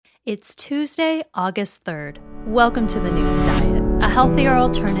It's Tuesday, August 3rd. Welcome to the News Diet, a healthier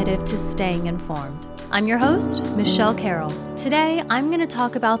alternative to staying informed. I'm your host, Michelle Carroll. Today, I'm going to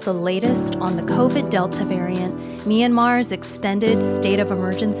talk about the latest on the COVID Delta variant, Myanmar's extended state of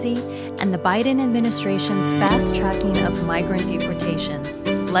emergency, and the Biden administration's fast-tracking of migrant deportation.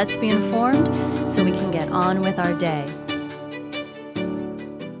 Let's be informed so we can get on with our day.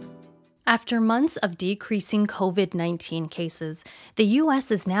 After months of decreasing COVID-19 cases, the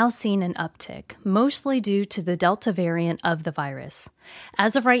U.S. is now seeing an uptick, mostly due to the Delta variant of the virus.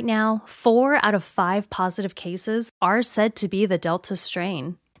 As of right now, 4 out of 5 positive cases are said to be the Delta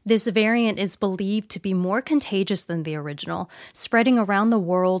strain. This variant is believed to be more contagious than the original, spreading around the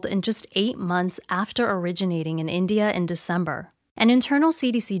world in just 8 months after originating in India in December. An internal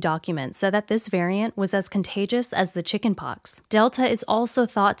CDC document said that this variant was as contagious as the chickenpox. Delta is also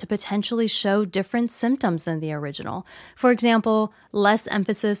thought to potentially show different symptoms than the original. For example, less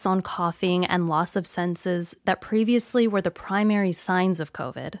emphasis on coughing and loss of senses that previously were the primary signs of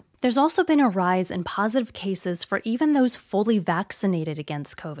COVID. There's also been a rise in positive cases for even those fully vaccinated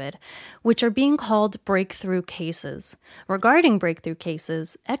against COVID, which are being called breakthrough cases. Regarding breakthrough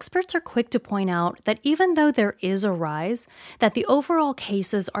cases, experts are quick to point out that even though there is a rise, that the overall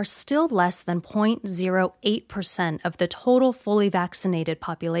cases are still less than 0.08% of the total fully vaccinated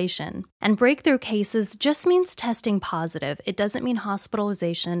population. And breakthrough cases just means testing positive. It doesn't mean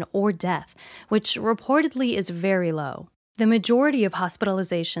hospitalization or death, which reportedly is very low. The majority of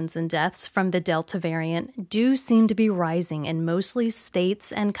hospitalizations and deaths from the Delta variant do seem to be rising in mostly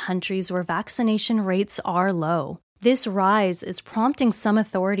states and countries where vaccination rates are low. This rise is prompting some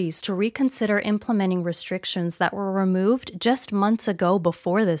authorities to reconsider implementing restrictions that were removed just months ago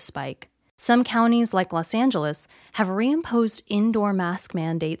before this spike. Some counties, like Los Angeles, have reimposed indoor mask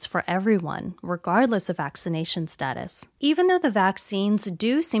mandates for everyone, regardless of vaccination status. Even though the vaccines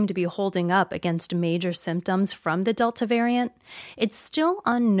do seem to be holding up against major symptoms from the Delta variant, it's still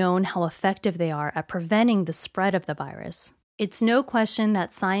unknown how effective they are at preventing the spread of the virus. It's no question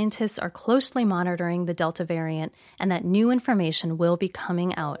that scientists are closely monitoring the Delta variant and that new information will be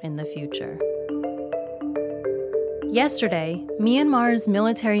coming out in the future. Yesterday, Myanmar's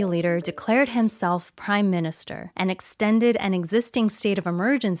military leader declared himself prime minister and extended an existing state of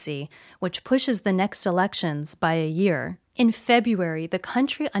emergency, which pushes the next elections by a year. In February, the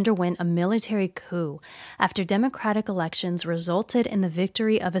country underwent a military coup after democratic elections resulted in the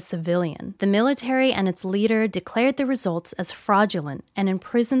victory of a civilian. The military and its leader declared the results as fraudulent and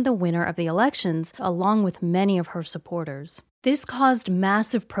imprisoned the winner of the elections along with many of her supporters. This caused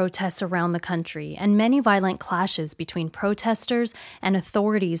massive protests around the country and many violent clashes between protesters and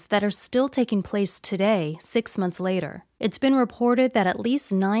authorities that are still taking place today, 6 months later. It's been reported that at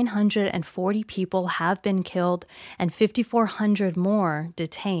least 940 people have been killed and 5,400 more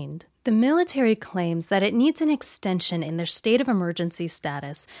detained. The military claims that it needs an extension in their state of emergency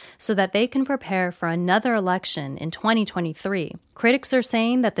status so that they can prepare for another election in 2023. Critics are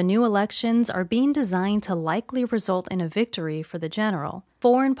saying that the new elections are being designed to likely result in a victory for the general.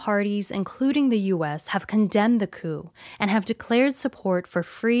 Foreign parties, including the U.S., have condemned the coup and have declared support for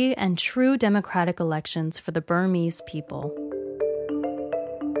free and true democratic elections for the Burmese people.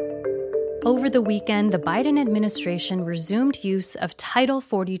 Over the weekend, the Biden administration resumed use of Title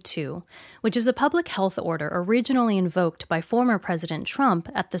 42, which is a public health order originally invoked by former President Trump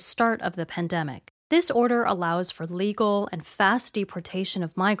at the start of the pandemic. This order allows for legal and fast deportation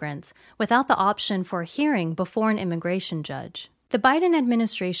of migrants without the option for a hearing before an immigration judge. The Biden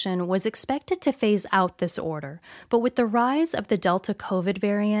administration was expected to phase out this order, but with the rise of the Delta COVID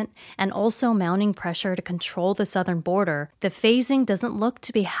variant and also mounting pressure to control the southern border, the phasing doesn't look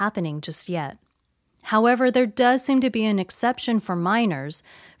to be happening just yet. However, there does seem to be an exception for minors,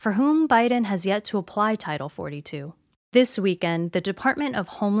 for whom Biden has yet to apply Title 42. This weekend, the Department of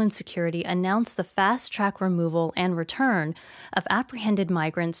Homeland Security announced the fast-track removal and return of apprehended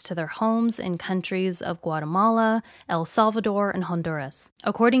migrants to their homes in countries of Guatemala, El Salvador, and Honduras.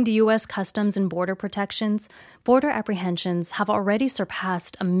 According to U.S. Customs and Border Protections, border apprehensions have already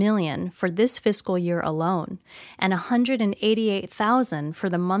surpassed 1 million for this fiscal year alone, and 188,000 for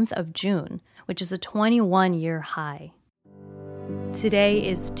the month of June, which is a 21-year high. Today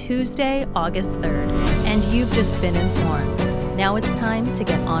is Tuesday, August 3rd, and you've just been informed. Now it's time to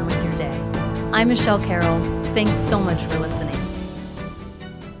get on with your day. I'm Michelle Carroll. Thanks so much for listening.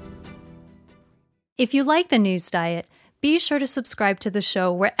 If you like the News Diet, be sure to subscribe to the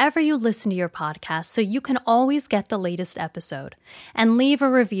show wherever you listen to your podcast so you can always get the latest episode. And leave a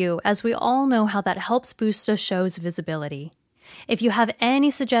review, as we all know how that helps boost the show's visibility. If you have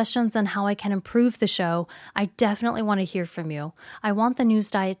any suggestions on how I can improve the show, I definitely want to hear from you. I want the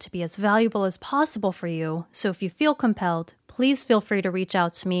news diet to be as valuable as possible for you, so if you feel compelled, please feel free to reach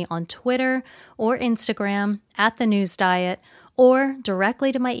out to me on Twitter or Instagram @thenewsdiet or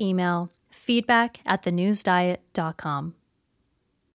directly to my email, feedback@thenewsdiet.com.